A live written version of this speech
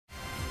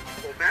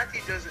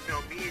Matthew doesn't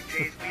know, me and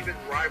James, we've been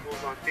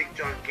rivals on Big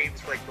John games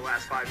for like the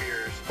last 5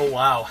 years. Oh,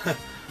 wow.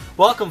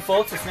 Welcome,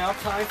 folks. It's now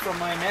time for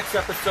my next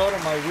episode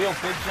of my Wheel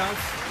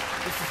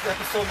BigJon's. This is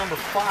episode number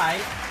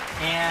 5,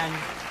 and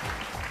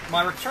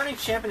my returning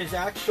champion is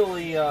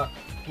actually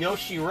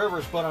Yoshi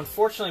Rivers, but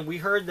unfortunately we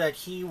heard that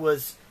he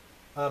was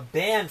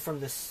banned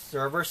from this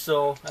server,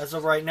 so as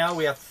of right now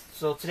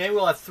today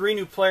we'll have 3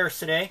 new players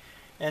today,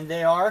 and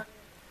they are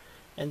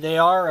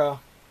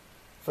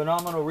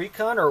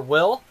PhenominalRican, or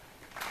Will,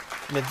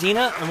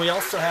 Medina, and we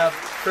also have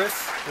Chris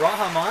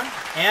Rahaman,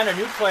 and a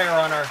new player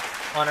on our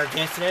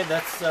game today.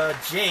 That's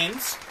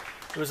James,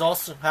 who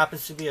also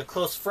happens to be a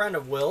close friend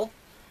of Will,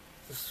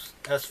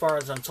 as far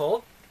as I'm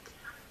told.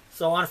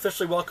 So I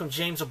unofficially welcome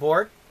James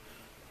aboard,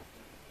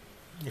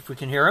 if we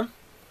can hear him.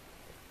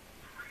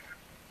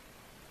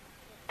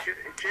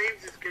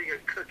 James is getting a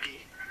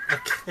cookie.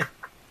 Okay.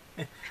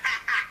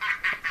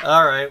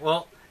 All right.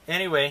 Well,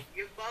 anyway.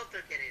 You both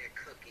are getting a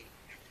cookie.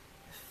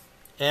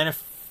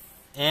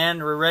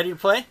 And we're ready to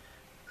play?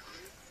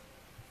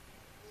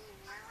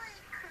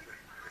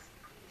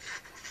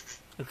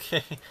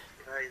 Okay.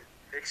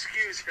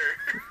 Excuse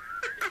her.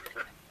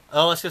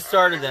 Oh, let's get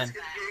started then.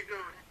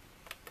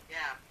 Yeah,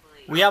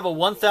 please. We have a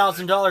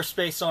 $1,000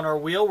 space on our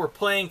wheel. We're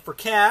playing for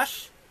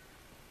cash.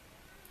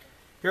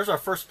 Here's our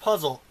first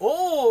puzzle.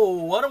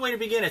 Oh, what a way to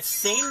begin. It's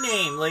same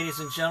name, ladies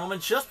and gentlemen.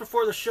 Just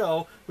before the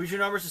show, we use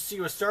your numbers to see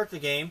you start the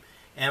game.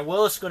 And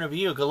Will, it's going to be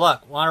you. Good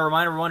luck. Want to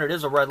remind everyone it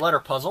is a red letter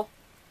puzzle.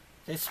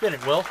 Okay, spin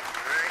it, Will.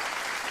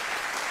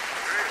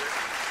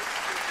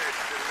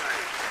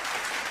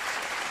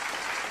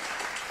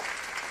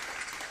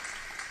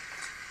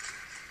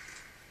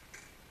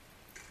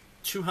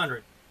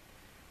 200.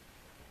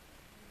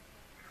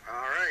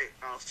 Alright,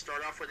 I'll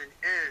start off with an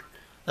N.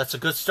 That's a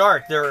good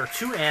start. There are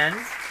 2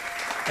 N's,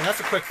 and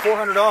that's a quick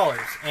 $400.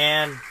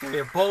 And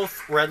they're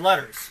both red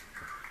letters.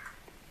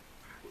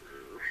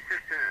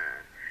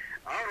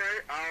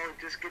 Alright, I'll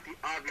just get the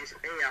obvious A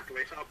out the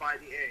way, so I'll buy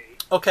the A.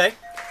 Okay,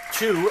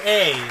 2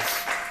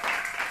 A's.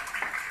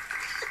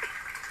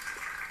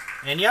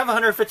 And you have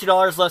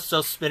 $150 left,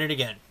 so spin it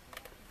again.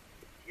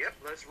 Yep,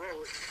 let's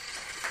roll it.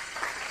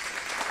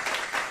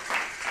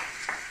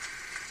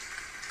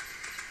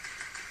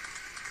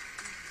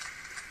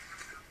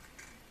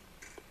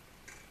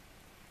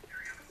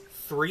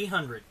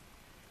 $300.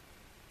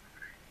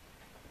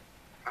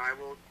 I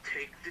will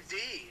take the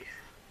D.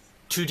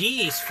 2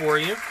 D's for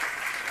you.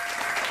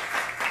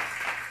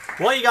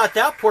 Well, you got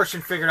that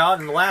portion figured out,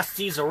 and the last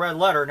D's a red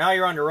letter. Now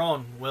you're on your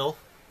own, Will.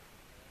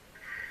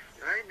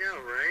 I know,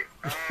 right?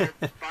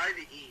 Buy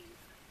the E.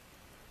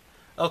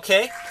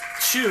 Okay,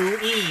 2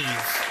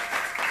 E's.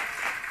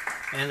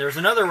 And there's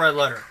another red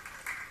letter.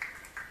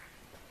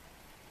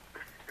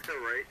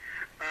 Alright.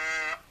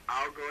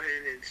 I'll go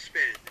ahead and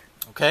spin.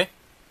 Okay.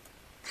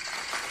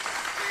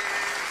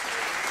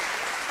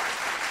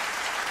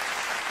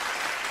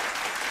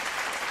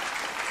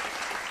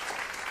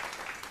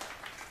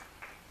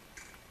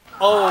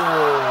 Oh,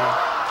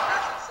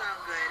 Doesn't sound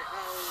good.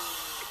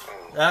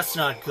 Oh. That's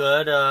not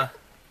good. Now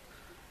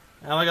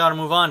we gotta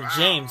move on to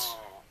James.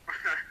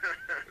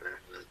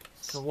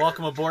 So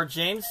welcome aboard,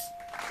 James.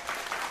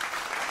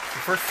 It's the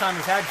first time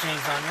we've had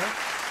James on here.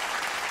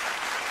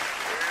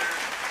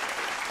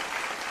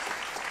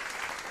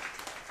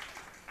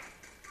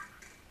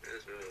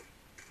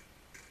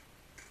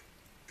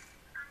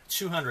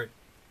 $200.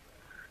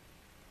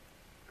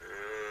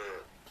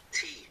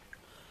 T.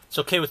 It's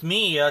okay with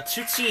me.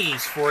 2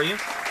 T's for you,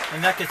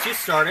 and that gets you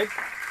started.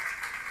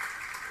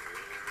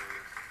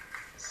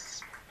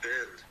 Spin.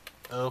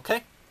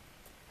 Okay.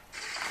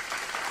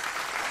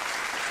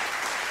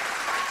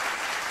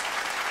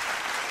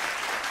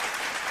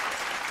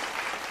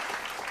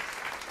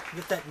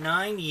 Get that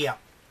 9? Yeah.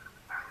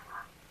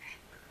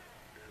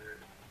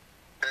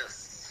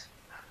 S.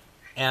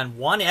 And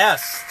 1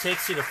 S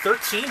takes you to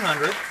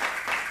 1,300. Can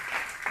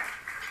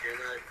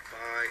I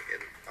buy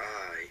an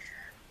I?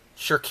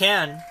 Sure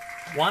can.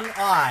 1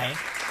 I.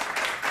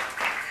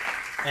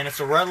 And it's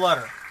a red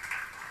letter.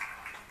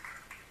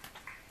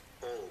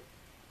 O.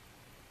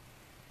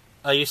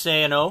 Are you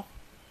saying O?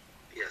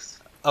 Yes.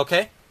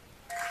 Okay.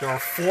 There are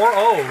 4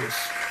 O's.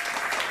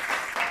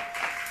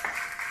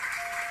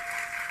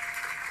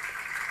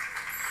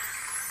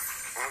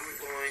 I'm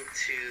going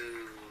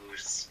to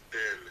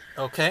spin.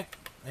 Okay.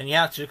 And you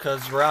have to,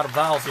 because we're out of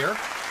vowels here.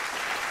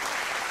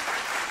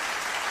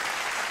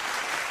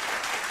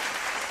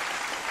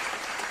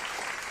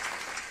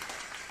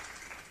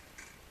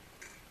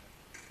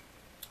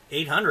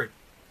 $800.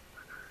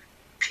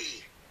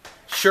 P.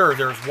 Sure,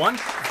 there are 2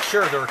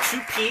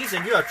 P's,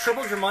 and you have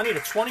tripled your money to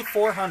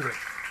 $2,400.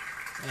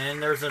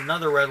 And there's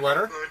another red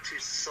letter. I'm going to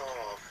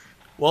solve.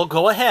 Well,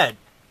 go ahead.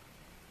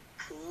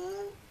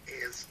 Pool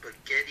and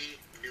spaghetti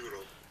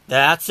noodle.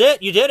 That's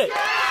it. You did it.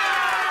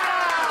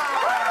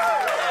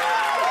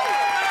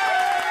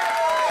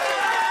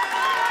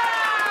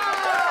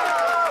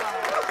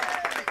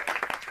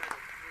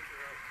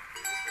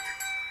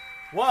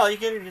 Well, you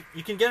can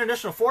get an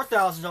additional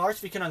 $4,000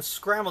 if you can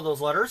unscramble those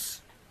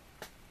letters.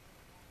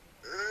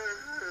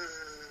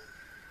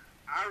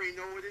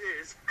 already know what it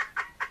is.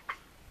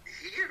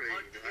 He already know.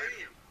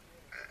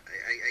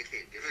 I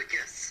can't give a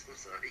guess. I'm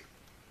sorry.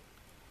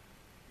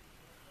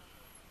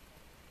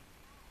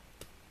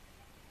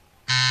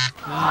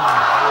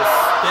 I was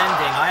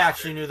spending. I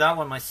actually knew that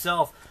one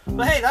myself.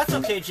 But hey, that's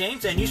okay,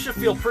 James, and you should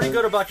feel pretty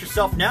good about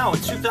yourself now.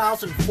 It's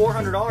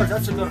 $2,400.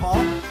 That's a good haul.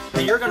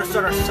 And you're going to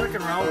start our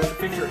second round, which will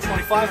feature a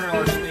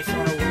 $2,500 space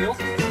on a wheel,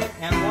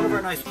 and one of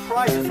our nice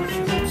prizes, which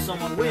you hope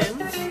someone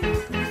wins.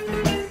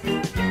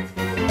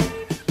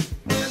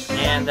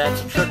 And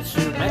that's a trip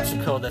to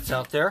Mexico that's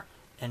out there.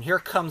 And here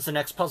comes the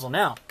next puzzle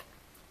now.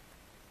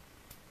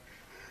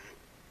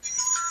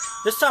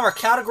 This time our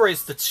category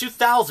is the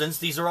 2000s.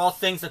 These are all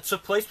things that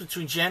took place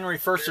between January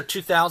 1st of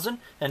 2000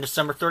 and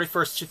December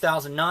 31st,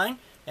 2009.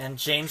 And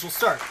James will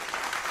start.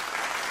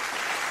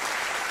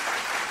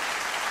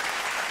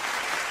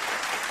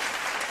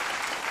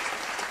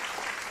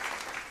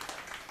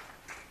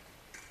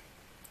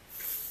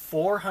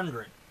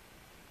 $400.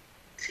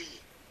 T.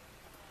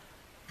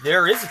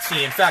 There is a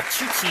T. In fact,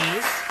 2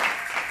 T's.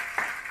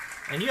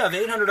 And you have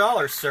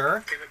 $800,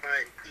 sir. Can I buy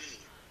an E?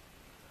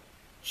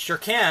 Sure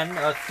can.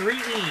 3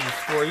 E's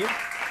for you.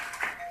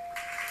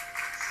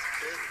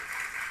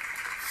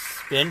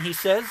 Spin. Spin, he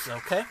says.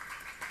 Okay.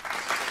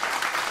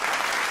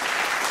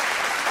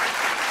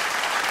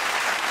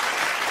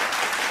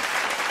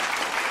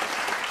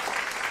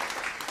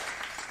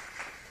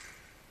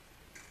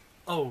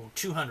 Oh,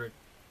 200.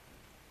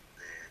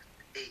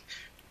 H.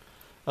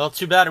 Well,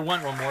 too bad it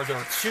went one more. There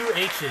are 2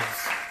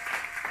 H's.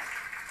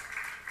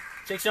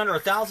 Takes you under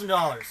 $1,000. Can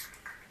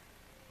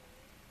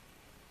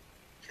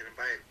I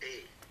buy an A?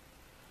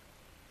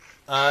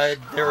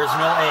 There is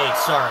no A.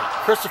 Sorry.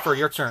 Christopher,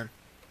 your turn.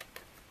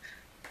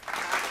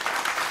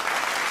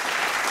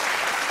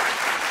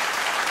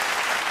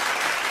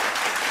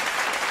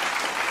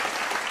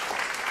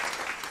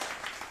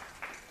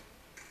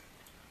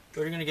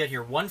 What are you going to get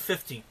here?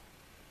 150.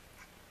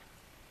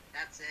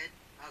 That's it?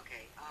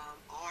 Okay.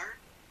 R?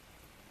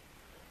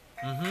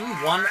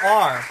 Mm-hmm. 1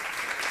 R.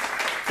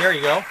 There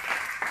you go.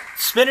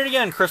 Spin it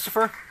again,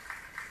 Christopher.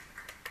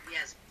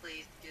 Yes,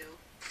 please do. I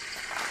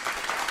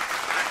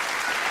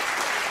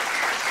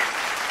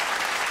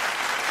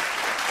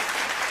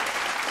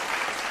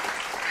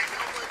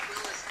know what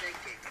Will is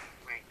thinking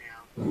right now.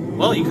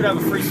 Well, you could have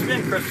a free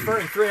spin, Christopher,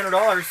 and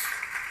 $300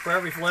 for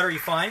every letter you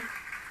find.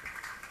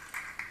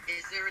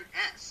 Is there an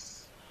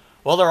S?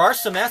 Well, there are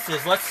some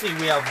S's. Let's see.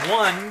 We have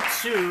 1,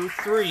 2,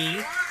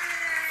 3,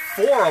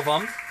 4 of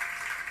them.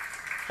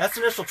 That's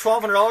an initial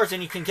 $1,200,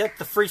 and you can get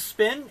the free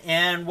spin.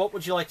 And what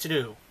would you like to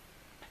do?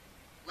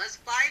 Let's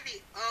buy the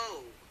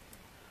O.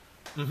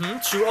 Mm-hmm.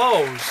 2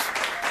 O's.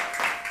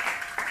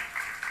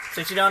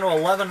 Takes you down to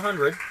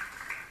 1,100.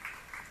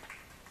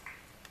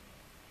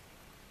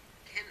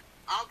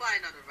 I'll buy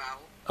another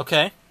vowel.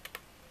 Okay.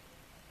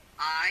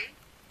 I.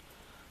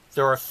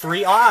 There are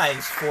 3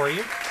 I's for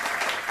you.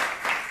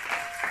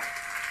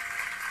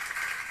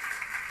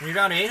 And you're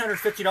down to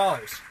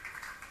 $850.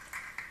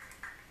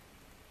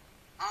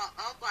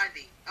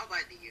 I'll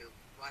buy the U.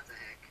 What the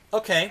heck?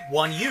 Okay,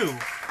 1 U.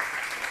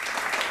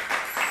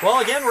 Well,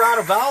 again, we're out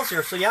of vowels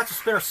here, so you have to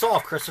spin or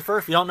solve, Christopher.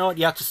 If you don't know it,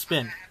 you have to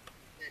spin. I have to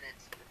spin it.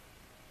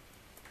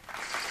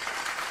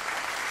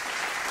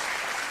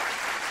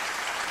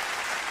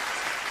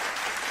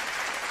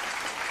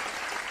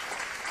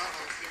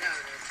 Uh-oh, get out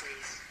of there,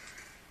 please.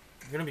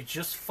 You're going to be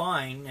just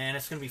fine, and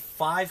it's going to be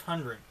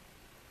 500.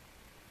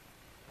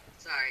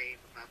 Sorry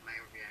about my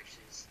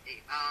reactions.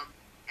 Hey,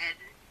 N.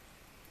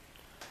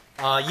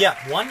 Yeah,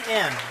 1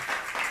 N.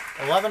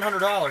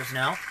 $1,100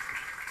 now. I'll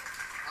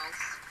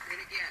spin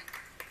again.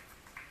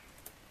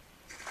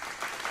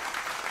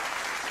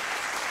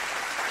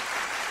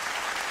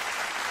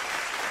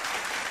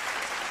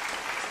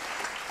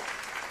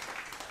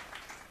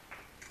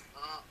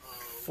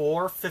 Uh-oh.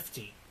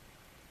 450.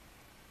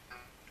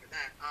 For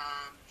that,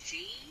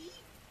 G?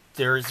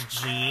 There is a G. Let's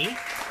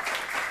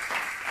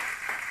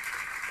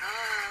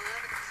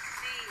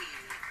see.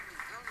 I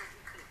don't know who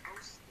could have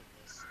posted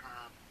this.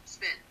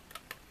 Spin.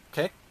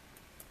 Okay.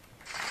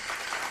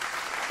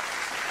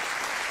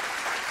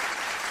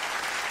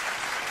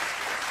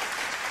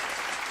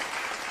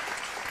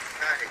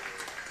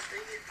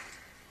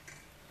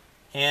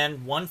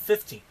 And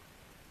 150.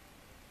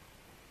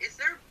 Is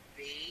there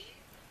B?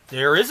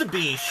 There is a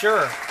B,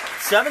 sure.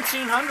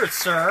 1,700,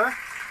 sir. I'm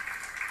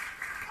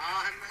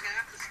gonna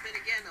have to spin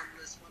again on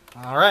this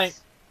one. All right.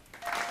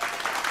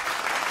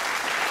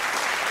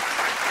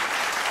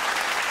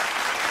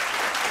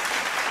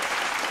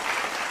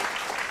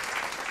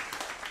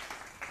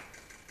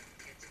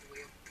 Get to the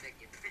wheel. Thank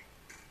you.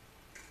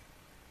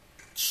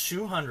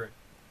 200.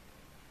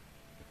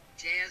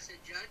 J as in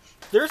judge?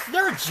 There's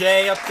there a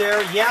J up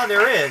there? Yeah,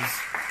 there is.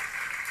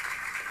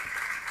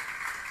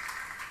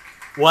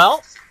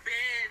 Well, Spin.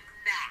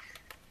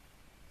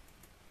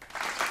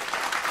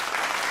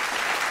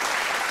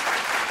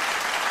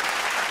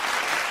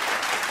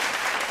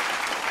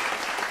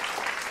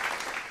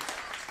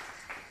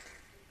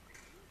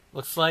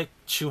 looks like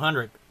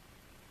 200.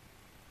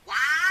 Why?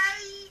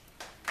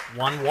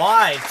 One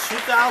wide,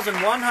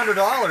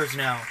 $2,100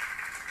 now.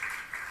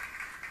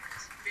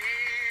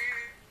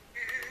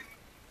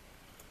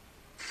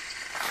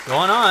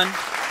 Going on.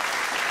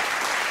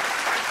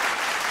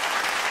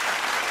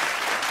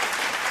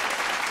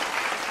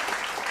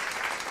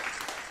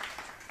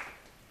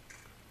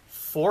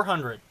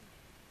 $400.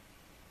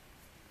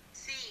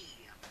 C.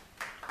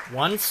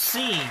 One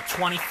C,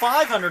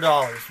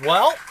 $2,500.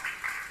 Well,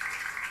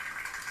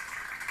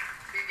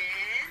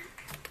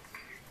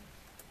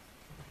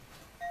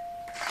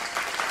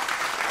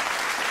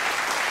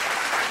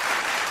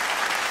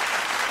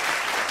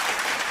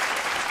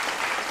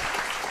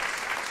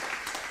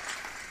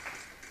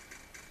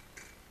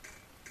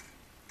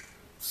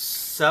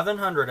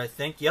 $700, I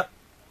think. Yep.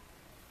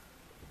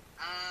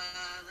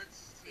 Let's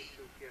see.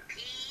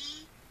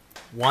 P.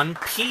 One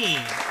P.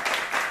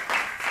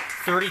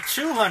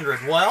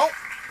 $3,200. Well,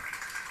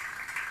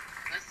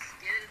 Let's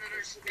get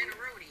another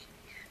spin-a-rooney.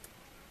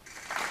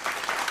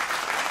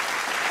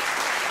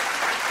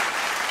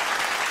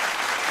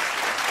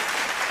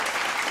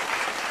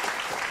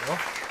 well,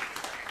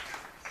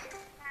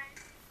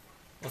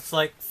 looks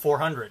like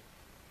 $400.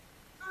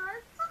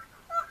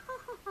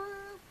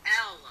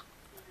 L.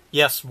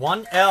 Yes,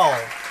 one L.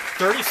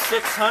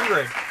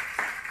 $3,600. Do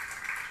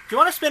you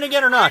want to spin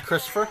again or not,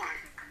 Christopher?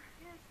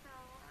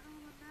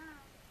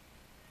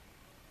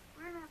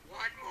 One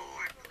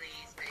more,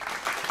 please, baby.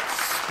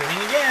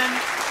 Spinning again.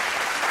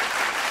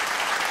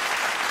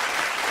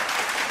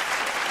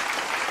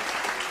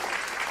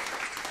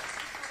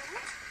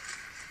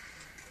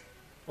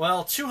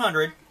 Well,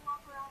 $200. M.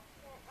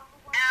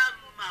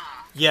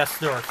 Yes,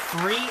 there are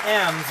 3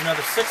 M's,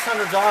 another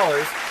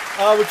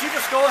 $600. Would you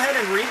just go ahead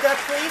and read that,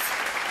 please?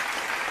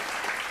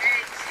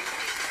 And T.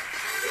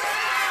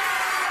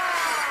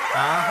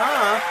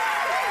 Uh-huh.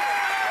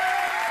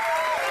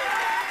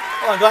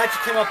 Well, I'm glad you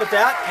came up with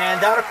that. And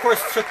that, of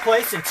course, took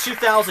place in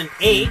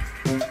 2008.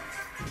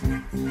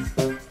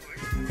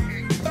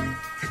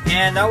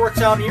 And that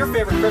works out in your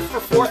favor, Christopher.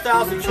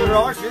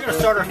 $4,200. You're going to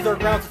start our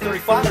third round to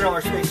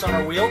 $3,500 space on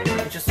our wheel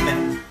in just a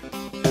minute.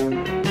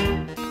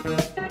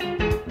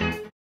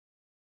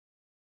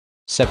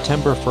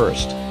 September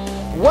 1st.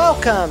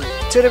 Welcome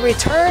to the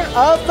return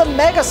of the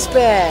Mega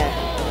Spin.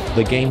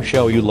 The game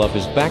show you love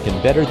is back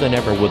and better than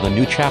ever with a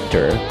new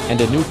chapter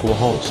and a new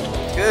co-host.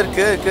 Good.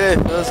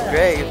 That was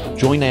great.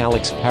 Join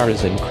Alex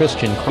Perez and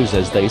Christian Cruz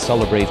as they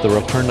celebrate the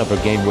return of a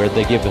game where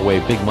they give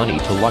away big money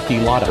to lucky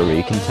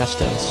lottery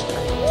contestants. Woo!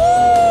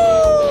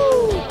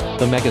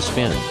 The Mega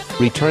Spin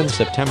returns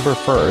September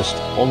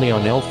 1st, only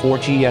on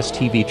L4GS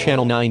TV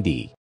Channel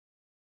 90.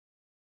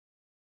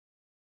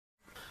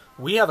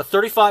 We have a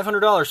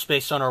 $3,500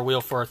 space on our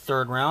wheel for our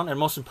third round, and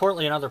most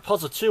importantly, another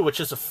puzzle 2, which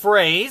is a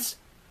phrase.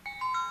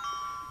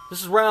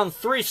 This is round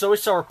 3, so we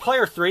saw our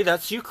player 3.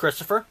 That's you,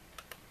 Christopher.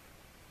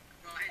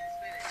 Go ahead and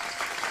spin it.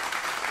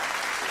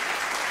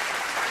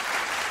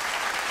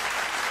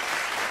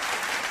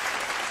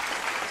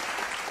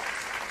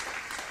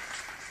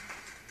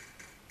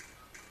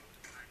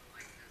 I don't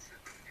like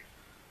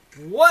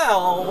this.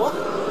 Well,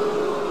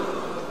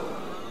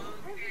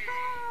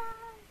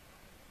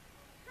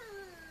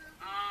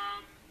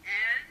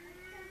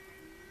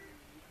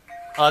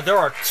 N. there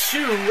are 2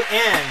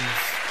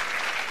 N's.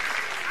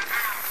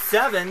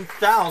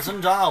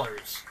 $7,000.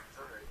 Let's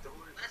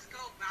go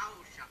vowel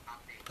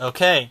shopping.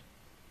 Okay. A,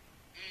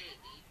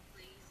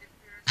 please, if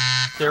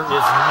you're There is no A.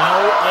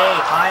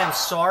 I am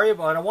sorry,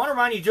 but I want to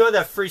remind you, you do have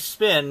that free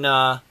spin.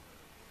 I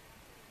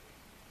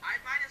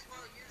might as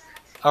well use it.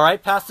 All right,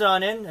 pass it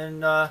on in,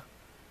 and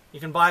you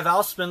can buy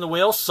vowel, spin the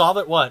wheel, solve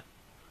it. What?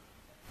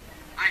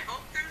 I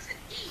hope there's an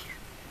E.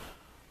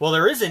 Well,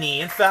 there is an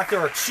E. In fact,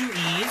 there are 2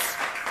 E's,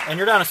 and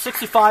you're down to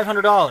 $6,500. Buy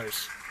another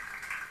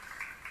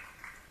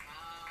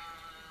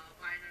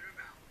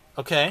vowel.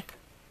 Okay.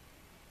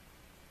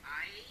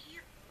 I.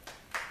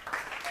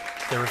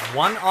 There is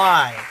 1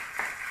 I.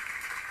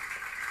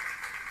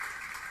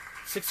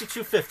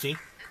 $6,250.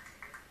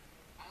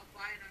 I'll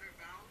buy another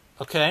vowel.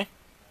 Okay.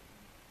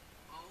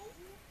 O.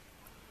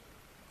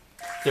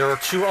 There are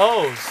 2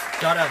 O's.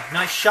 Got a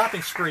nice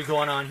shopping spree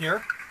going on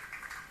here.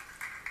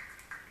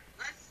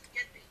 Let's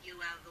get the U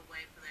out of the way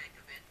for the heck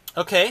of it.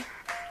 Okay.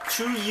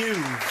 2 U's.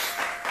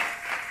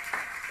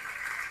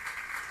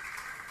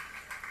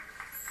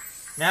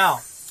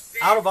 Now,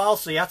 out of vowel,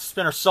 so you have to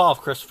spin or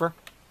solve, Christopher.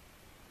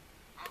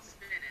 I'll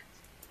spin it.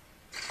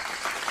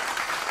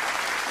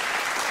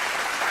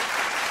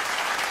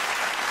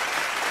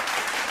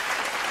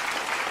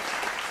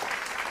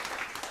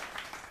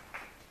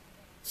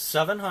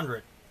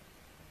 $700.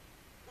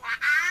 Why?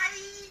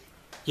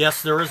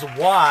 Yes, there is a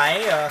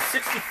Y.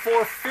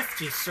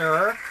 $6,450,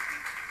 sir. I'll spin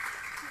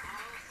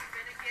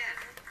again.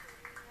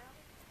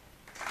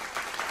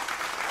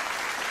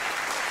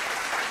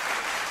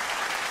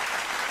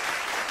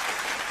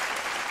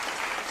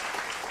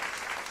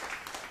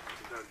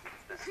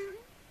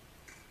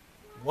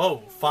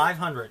 Whoa,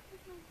 500.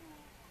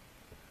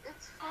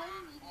 R.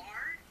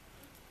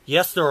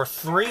 Yes, there are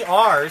 3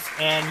 R's,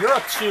 and you're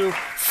up to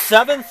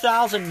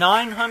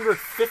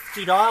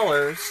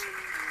 $7,950.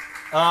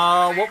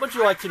 What would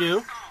you like to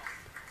do?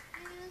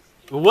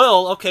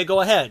 Will, okay,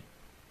 go ahead.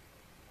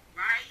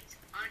 Right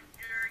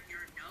under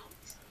your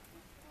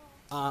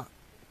note.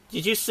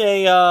 Did you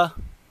say,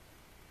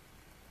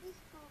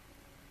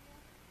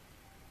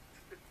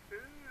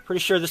 pretty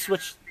sure the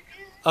switch,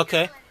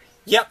 okay.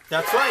 Yep,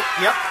 that's right,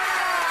 yep.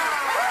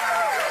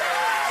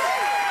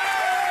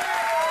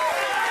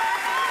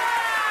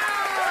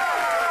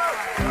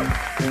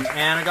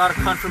 And I got a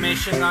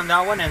confirmation on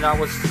that one, and that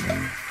was,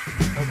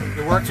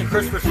 it worked in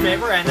Christopher's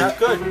favor, and that's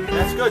good.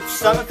 That's good.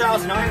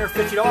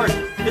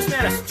 $7,950. This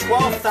man has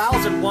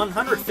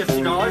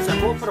 $12,150,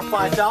 and we'll put a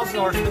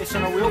 $5,000 space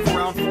on our wheel for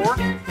round 4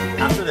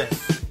 after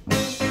this.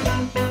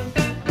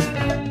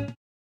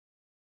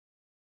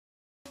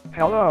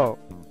 Hello,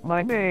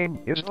 my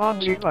name is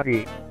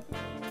Bonzi.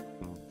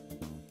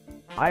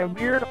 I am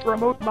here to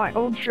promote my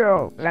own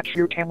show that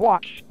you can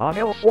watch on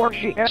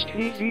L4GS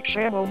TV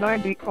Channel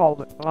 90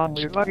 called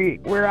Bonzi,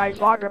 where I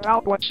vlog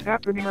about what's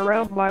happening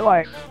around my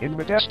life in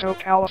Modesto,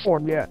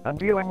 California, and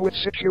dealing with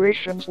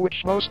situations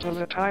which most of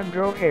the time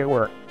go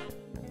haywire.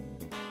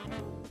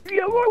 Be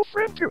a loyal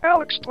friend to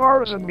Alex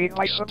Torres and me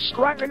by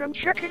subscribing and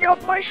checking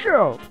out my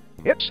show.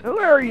 It's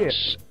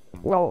hilarious.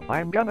 Well,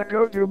 I'm gonna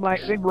go do my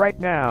thing right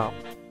now.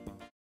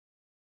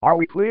 Are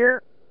we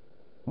clear?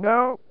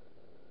 No?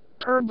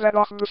 Turn that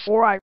off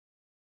before I...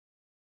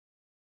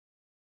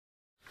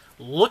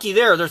 Looky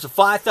there, there's a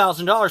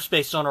 $5,000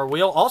 space on our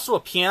wheel. Also a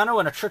piano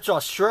and a trip to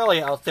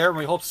Australia out there, and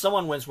we hope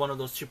someone wins one of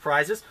those 2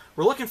 prizes.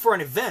 We're looking for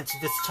an event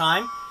this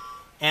time,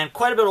 and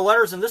quite a bit of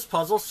letters in this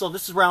puzzle, so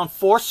this is round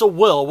 4, so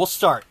we'll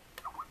start.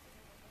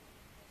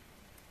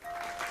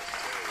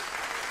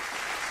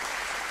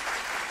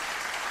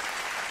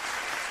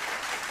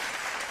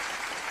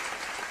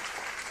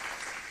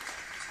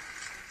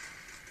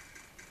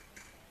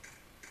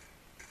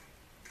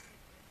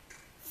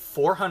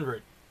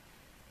 $400.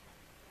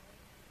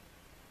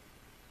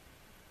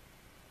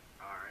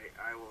 Alright,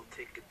 I will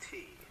take a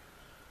T.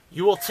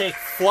 You will take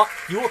 5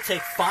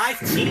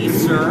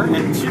 T's, sir,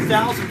 and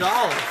 $2,000.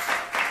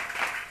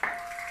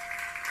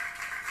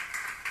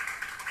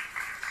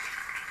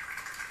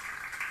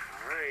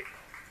 Alright,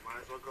 might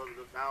as well go to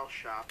the valve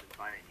shop and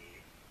buy an E.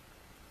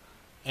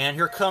 And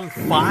here come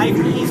 5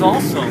 E's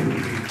also.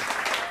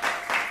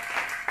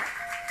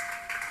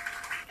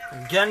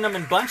 I'm getting them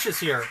in bunches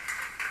here.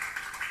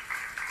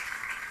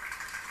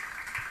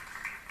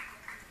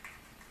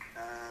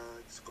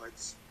 Let's go ahead and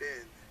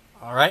spin.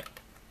 All right.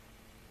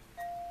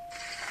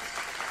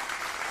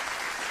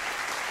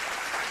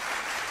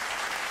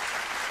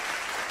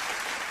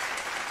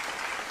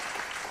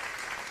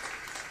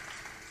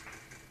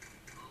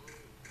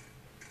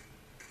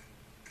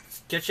 Let's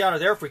get you out of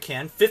there if we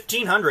can.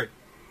 1,500.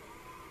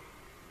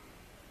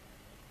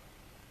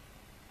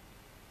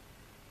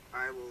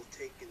 I will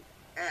take an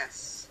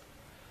S.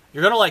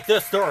 You're gonna like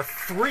this. There are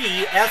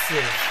 3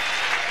 S's.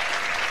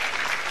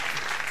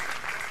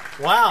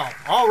 Wow,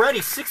 already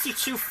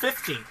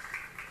 $62.50.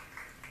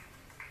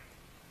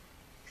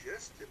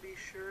 Just to be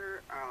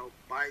sure, I'll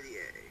buy the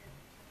A.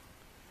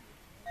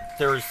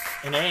 There's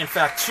an A, in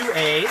fact, 2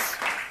 A's.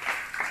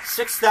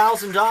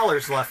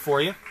 $6,000 left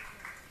for you.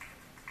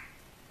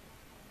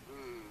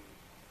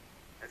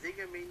 I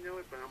think I may know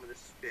it, but I'm going to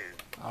spin.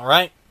 All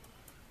right.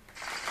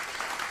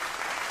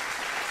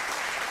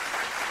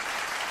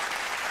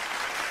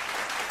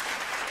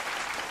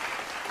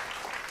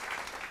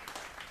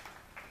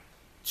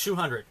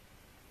 $200.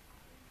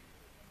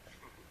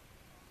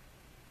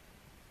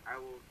 I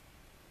will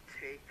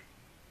take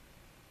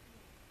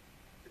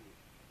an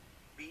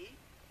B.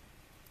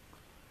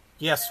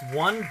 Yes,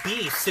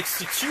 1B,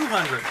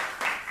 $6,200.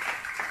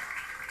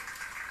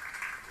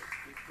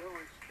 Keep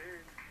going,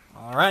 spin.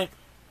 All right.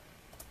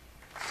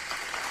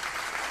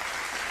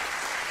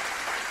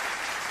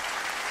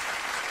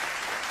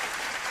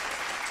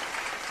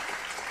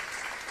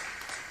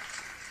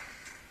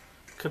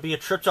 Could be a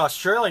trip to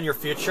Australia in your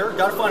future.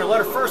 Gotta find a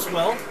letter first, Will.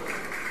 I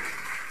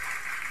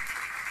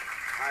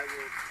will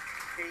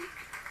take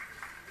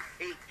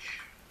H.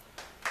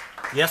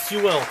 Yes,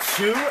 you will.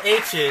 2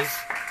 H's.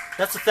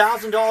 That's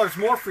 $1,000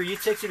 more for you.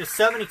 Takes you to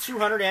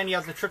 $7,200, and you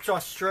have the trip to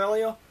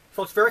Australia.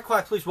 Folks, very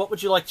quiet, please. What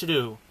would you like to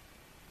do?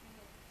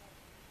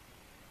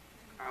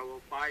 I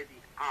will buy the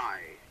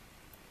I.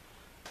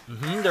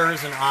 There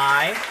is an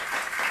I.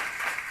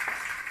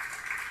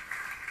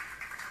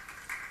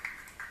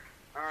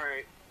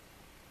 Alright.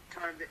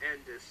 Time to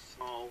end this.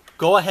 Solve.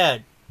 Go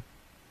ahead.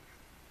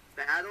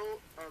 Battle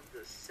of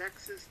the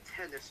Sexes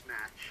tennis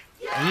match.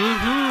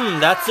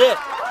 That's it.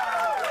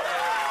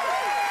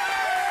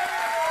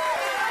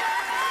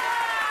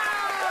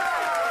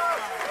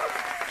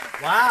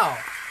 Wow.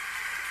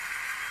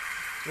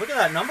 Look at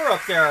that number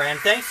up there, and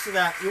thanks to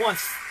that, you won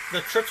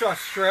the trip to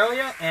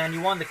Australia, and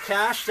you won the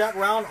cash that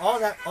round. All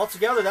that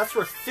altogether, that's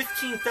worth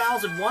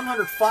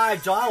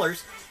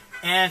 $15,105.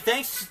 And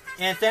thanks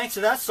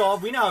to that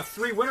solve, we now have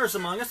 3 winners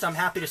among us. I'm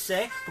happy to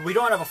say, but we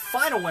don't have a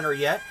final winner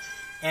yet.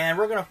 And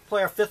we're going to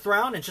play our 5th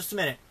round in just a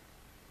minute.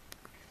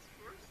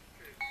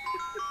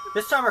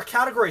 This time our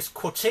category is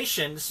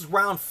quotation. This is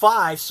round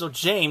 5, so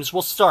James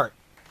will start.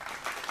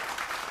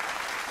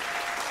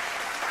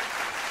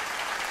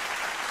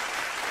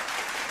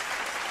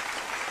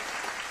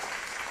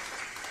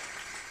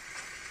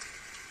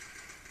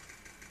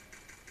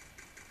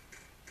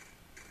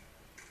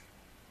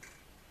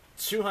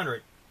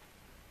 200.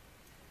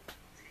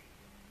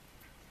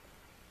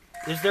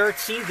 Is there a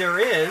T? There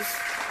is.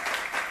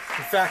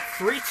 In fact,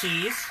 3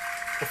 T's,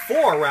 or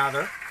 4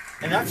 rather,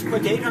 and that's a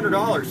quick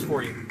 $800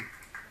 for you.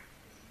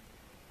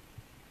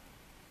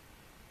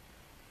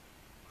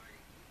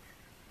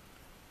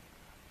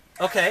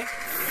 Okay,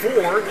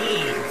 4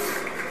 E's.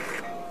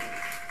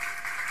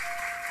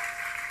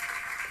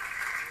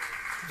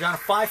 Down to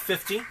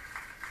 550.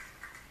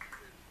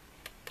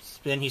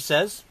 Spin, he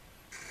says.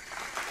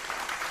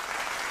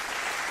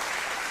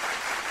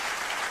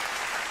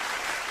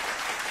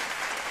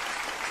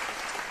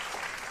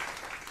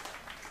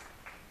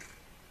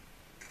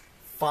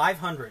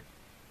 $500.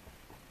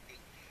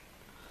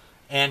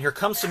 And here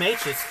comes some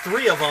H's,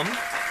 3 of them.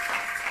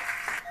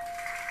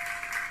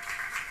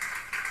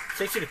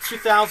 Takes you to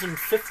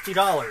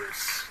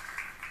 $2,050.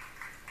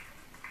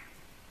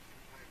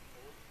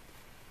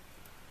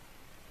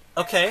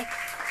 Okay,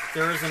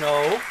 there is an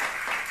O.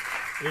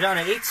 You're down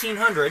to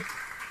 1,800.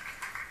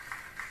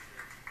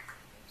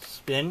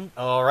 Spin,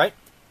 all right.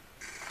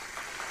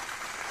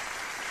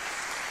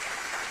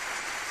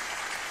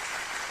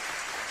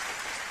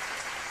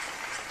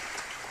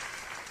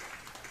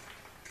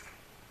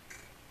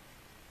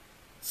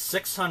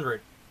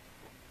 $600.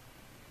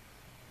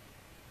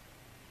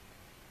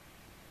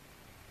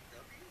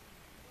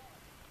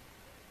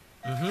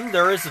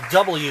 There is a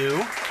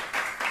W.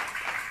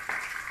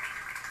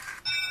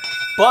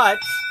 But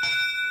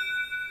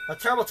a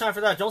terrible time for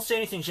that. Don't say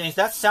anything, James.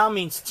 That sound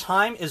means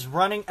time is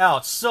running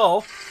out.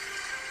 So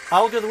I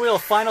will give the wheel a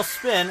final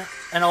spin,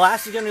 and I'll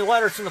ask you to give me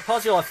letters in the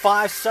puzzle. You'll have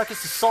 5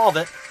 seconds to solve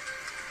it.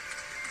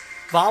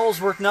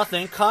 Vowels worth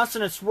nothing.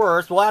 Consonants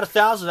worth. We'll add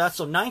 1,000 of that,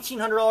 so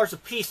 $1,900 a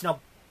piece.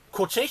 Now,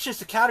 quotations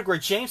to category.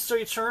 James, so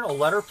your turn. A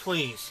letter,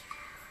 please.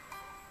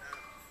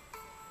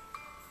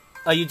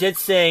 You did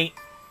say...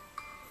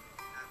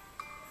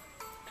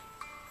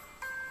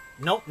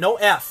 Nope, no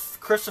F.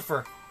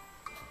 Christopher.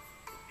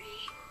 B.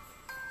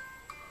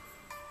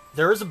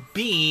 There is a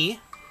B.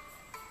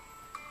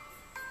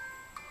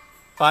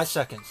 5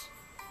 seconds.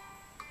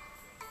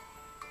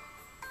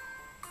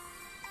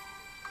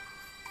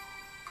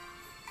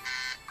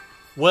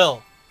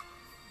 Will.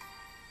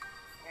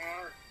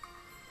 R.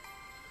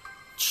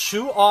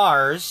 2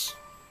 R's.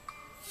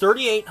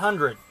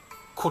 3,800.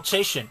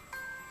 Quotation.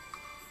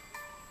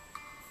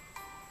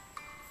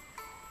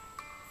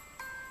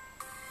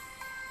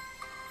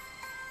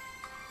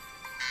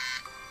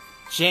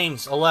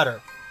 James, a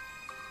letter.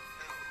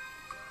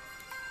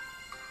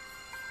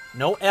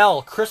 No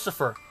L.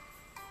 Christopher.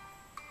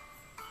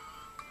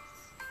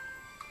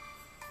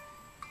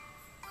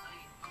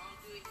 I'll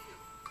do it you.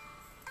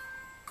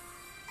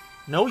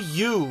 No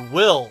U.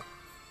 Will.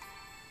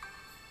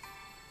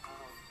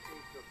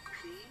 Take a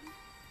P.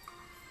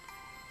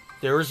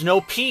 There is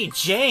no P.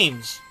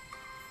 James.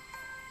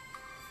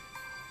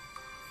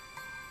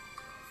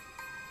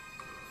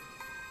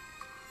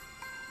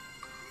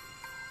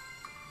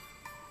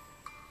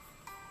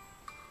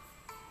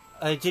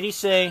 Did he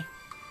say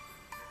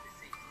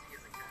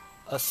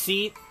a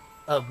C?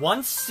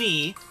 1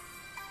 C.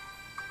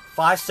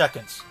 5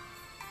 seconds.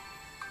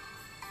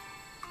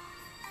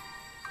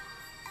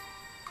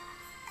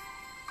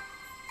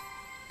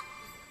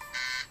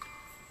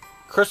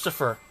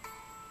 Christopher.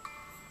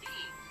 D.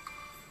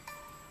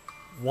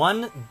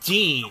 1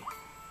 D.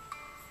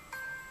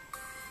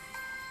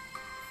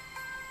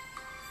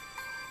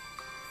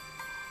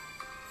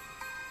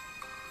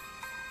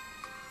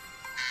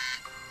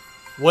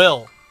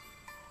 Will.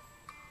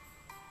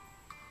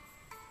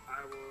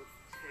 I will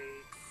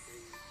take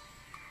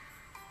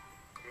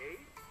a A.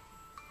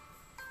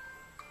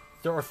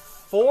 There are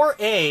 4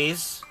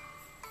 A's.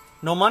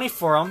 No money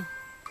for them.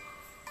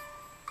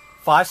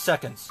 5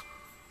 seconds.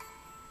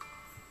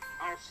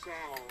 I'll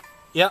solve.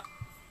 Yep.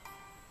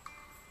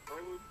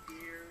 Oh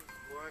dear,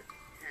 what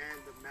can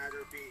the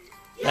matter be?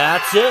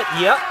 That's it.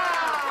 Yep.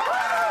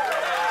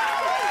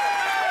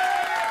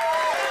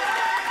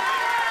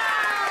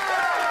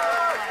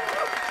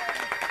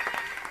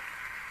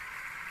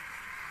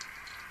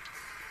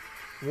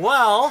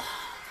 Well,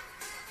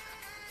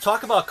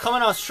 talk about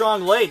coming out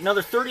strong late.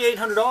 Another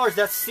 $3,800.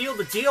 That sealed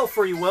the deal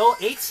for you, Will.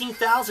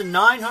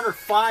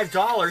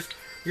 $18,905.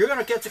 You're going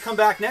to get to come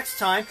back next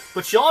time,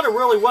 but y'all did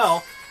really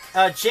well.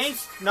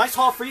 James, nice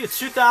haul for you.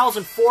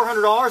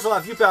 $2,400. I'll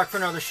have you back for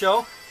another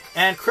show.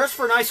 And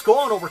Christopher, nice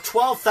going. Over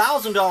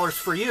 $12,000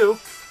 for you.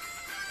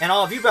 And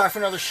I'll have you back for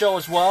another show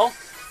as well.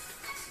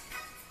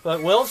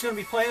 But Will's going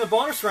to be playing the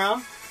bonus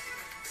round.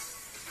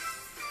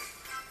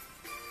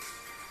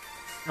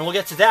 And we'll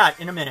get to that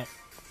in a minute.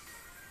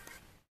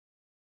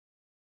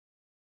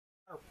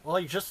 Well,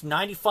 you're just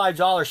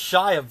 $95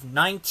 shy of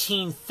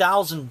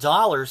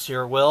 $19,000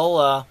 here,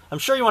 Will. I'm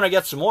sure you want to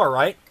get some more,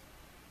 right?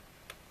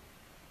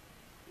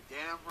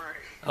 Damn right.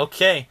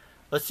 Okay,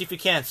 let's see if you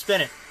can.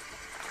 Spin it.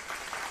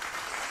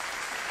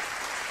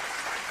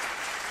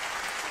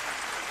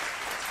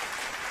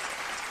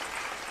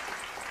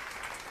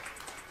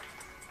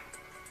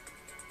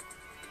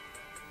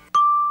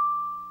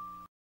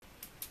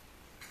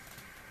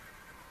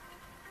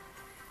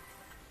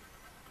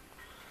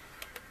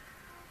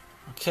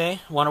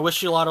 Okay, want to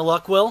wish you a lot of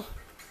luck, Will.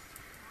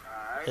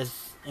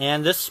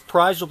 And this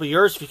prize will be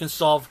yours if you can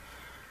solve.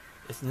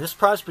 This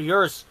prize will be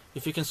yours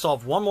if you can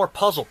solve one more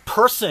puzzle.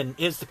 Person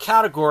is the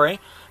category.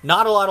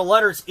 Not a lot of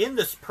letters in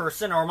this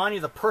person. I'll remind you,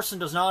 the person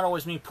does not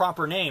always mean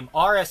proper name.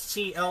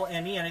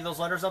 R-S-T-L-N-E. Any of those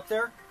letters up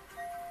there?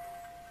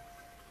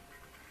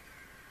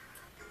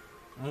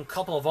 A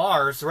couple of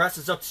R's. The rest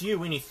is up to you.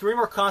 We need 3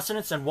 more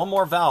consonants and 1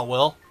 more vowel,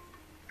 Will.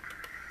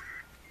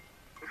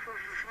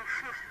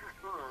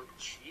 Oh,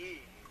 gee.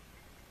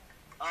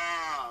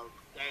 Oh,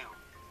 damn.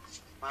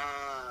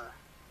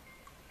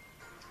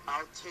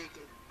 I'll take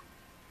it.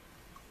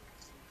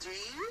 D?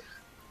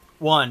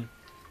 1.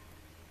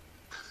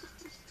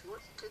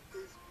 What could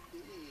this be?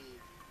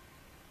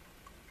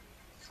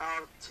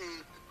 I'll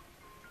take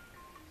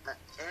a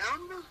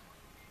M?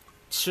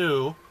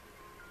 2.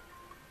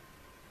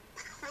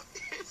 What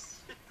is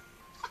it?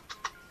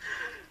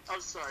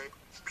 I'm sorry.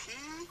 P?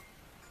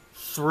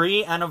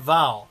 3 and a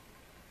vowel.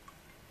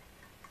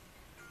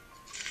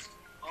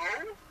 O?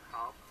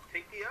 I'll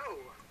take the O.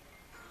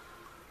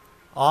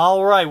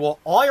 All right, well,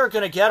 all you're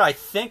going to get, I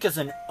think, is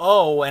an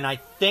O, and I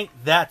think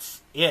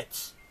that's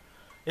it.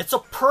 It's a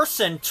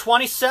person.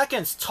 20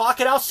 seconds.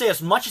 Talk it out. Say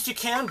as much as you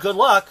can. Good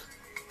luck.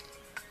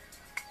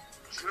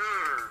 Sure.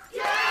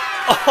 You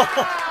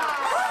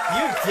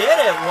did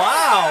it.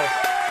 Wow.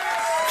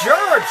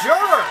 Juror.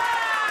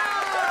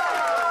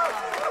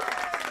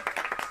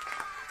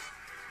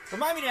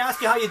 Remind me to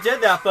ask you how you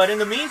did that, but in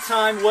the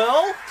meantime,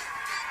 Will,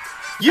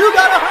 you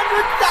got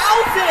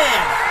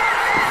 100,000!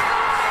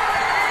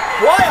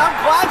 Boy, I'm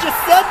glad you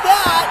said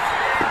that!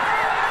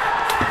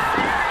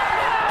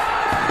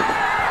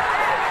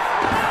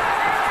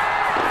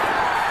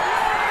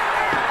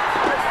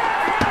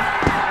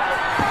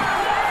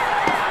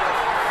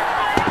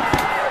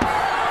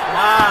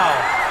 Wow.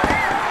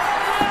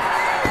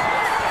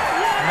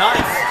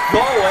 Nice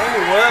going,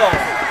 Will.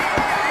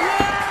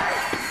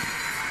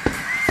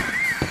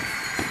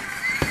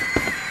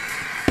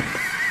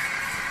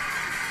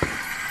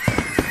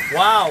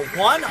 Wow,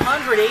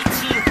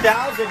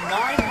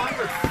 $118,905.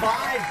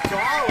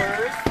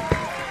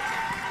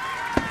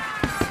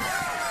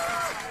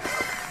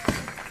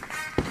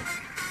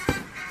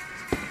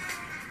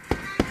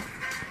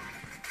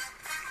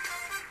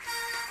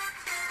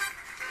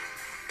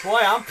 Boy,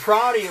 I'm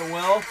proud of you,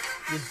 Will.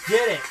 You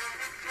did it.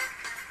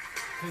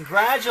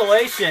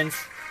 Congratulations.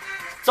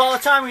 That's all the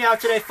time we have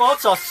today,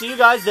 folks. I'll see you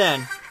guys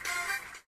then.